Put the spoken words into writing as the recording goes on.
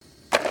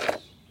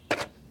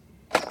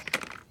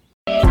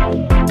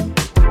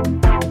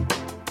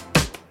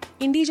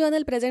Indie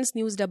Journal presents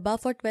News Dabba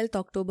for 12th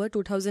October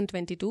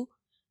 2022.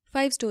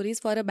 5 stories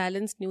for a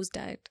balanced news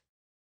diet.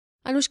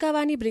 Anushka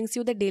Vani brings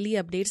you the daily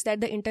updates that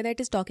the internet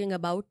is talking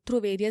about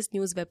through various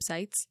news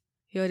websites.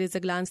 Here is a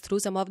glance through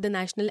some of the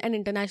national and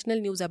international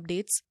news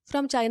updates,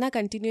 from China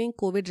continuing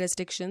COVID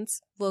restrictions,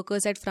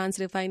 workers at France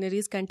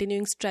refineries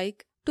continuing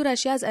strike, to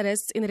Russia's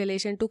arrests in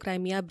relation to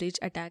Crimea bridge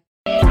attack.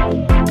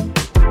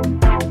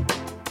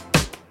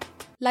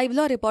 Live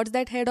Law reports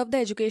that head of the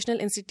Educational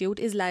Institute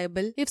is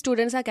liable if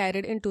students are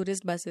carried in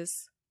tourist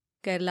buses.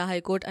 Kerala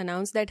High Court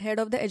announced that head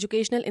of the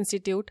Educational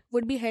Institute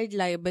would be held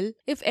liable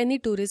if any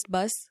tourist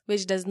bus,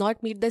 which does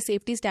not meet the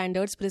safety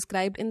standards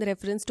prescribed in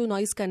reference to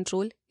noise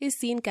control, is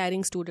seen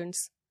carrying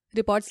students,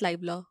 reports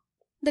Live Law.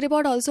 The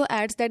report also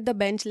adds that the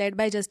bench led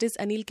by Justice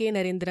Anil K.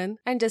 Narendran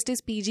and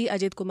Justice P.G.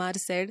 Ajit Kumar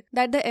said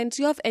that the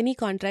entry of any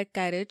contract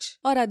carriage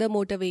or other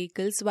motor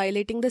vehicles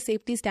violating the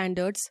safety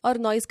standards or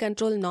noise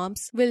control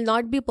norms will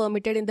not be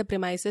permitted in the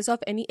premises of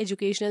any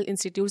educational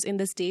institutes in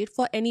the state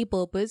for any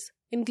purpose,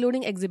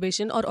 including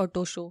exhibition or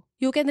auto show.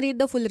 You can read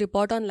the full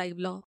report on Live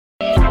Law.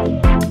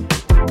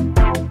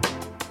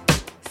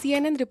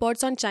 CNN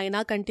reports on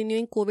China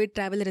continuing COVID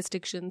travel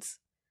restrictions.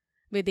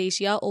 With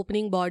Asia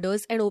opening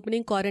borders and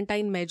opening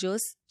quarantine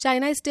measures,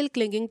 China is still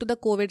clinging to the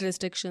COVID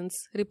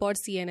restrictions,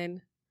 reports CNN.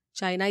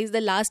 China is the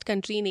last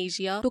country in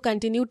Asia to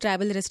continue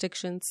travel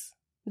restrictions.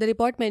 The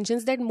report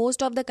mentions that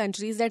most of the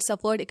countries that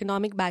suffered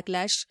economic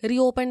backlash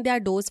reopened their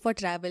doors for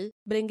travel,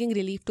 bringing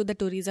relief to the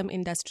tourism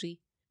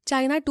industry.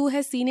 China too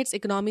has seen its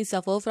economy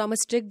suffer from a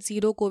strict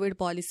zero-COVID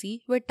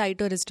policy with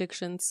tighter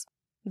restrictions.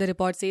 The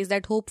report says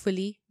that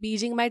hopefully,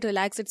 Beijing might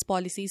relax its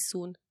policies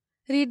soon.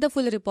 Read the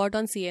full report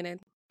on CNN.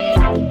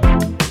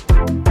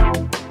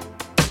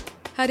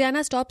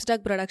 Haryana stops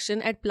drug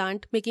production at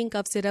plant making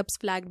cough syrups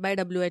flagged by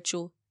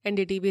WHO,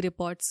 NDTV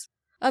reports.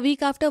 A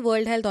week after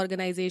World Health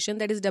Organization,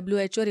 that is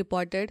WHO,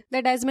 reported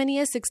that as many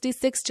as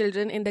 66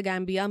 children in the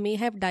Gambia may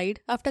have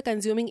died after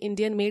consuming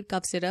Indian-made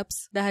cough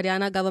syrups, the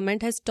Haryana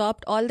government has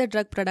stopped all the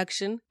drug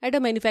production at a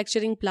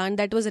manufacturing plant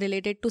that was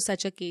related to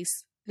such a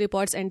case,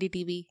 reports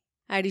NDTV.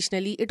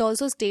 Additionally, it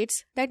also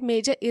states that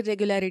major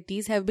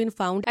irregularities have been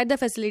found at the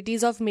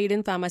facilities of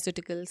Maiden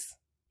Pharmaceuticals.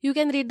 You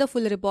can read the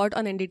full report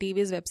on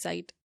NDTV's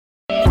website.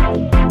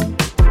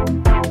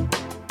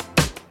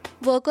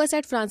 Workers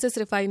at France's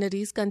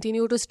refineries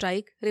continue to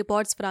strike,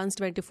 reports France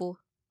 24.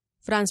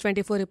 France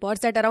 24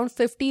 reports that around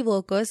 50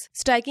 workers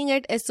striking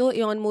at Esso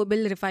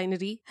ExxonMobil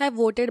refinery have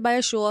voted by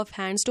a show of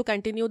hands to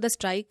continue the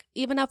strike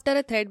even after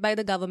a threat by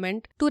the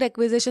government to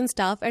requisition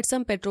staff at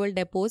some petrol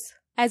depots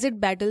as it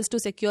battles to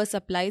secure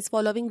supplies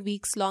following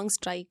weeks-long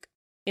strike.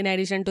 In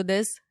addition to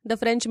this, the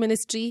French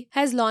ministry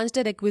has launched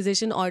a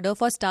requisition order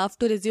for staff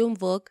to resume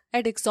work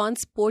at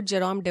Exxon's Port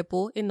Jérôme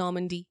depot in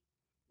Normandy.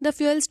 The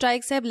fuel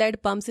strikes have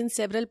led pumps in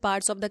several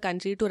parts of the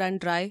country to run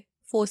dry,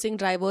 forcing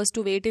drivers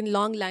to wait in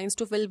long lines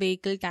to fill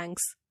vehicle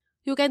tanks.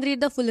 You can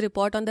read the full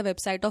report on the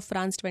website of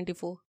France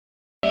 24.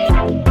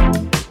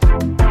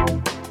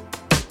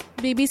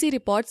 BBC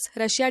reports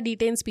Russia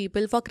detains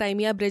people for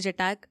Crimea bridge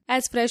attack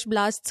as fresh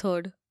blasts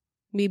heard.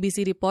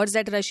 BBC reports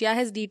that Russia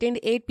has detained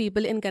 8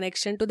 people in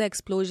connection to the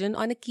explosion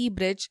on a key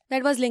bridge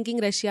that was linking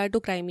Russia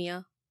to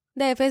Crimea.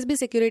 The FSB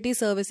security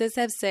services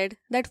have said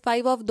that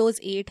 5 of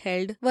those 8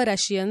 held were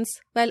Russians,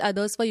 while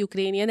others were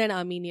Ukrainian and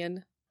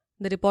Armenian.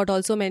 The report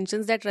also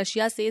mentions that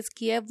Russia says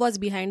Kiev was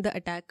behind the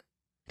attack.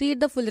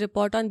 Read the full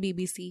report on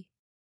BBC.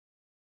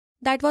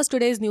 That was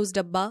today's News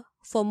Dabba.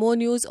 For more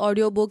news,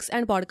 audiobooks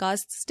and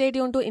podcasts, stay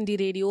tuned to Indie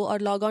Radio or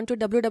log on to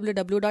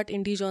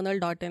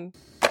www.indiejournal.in.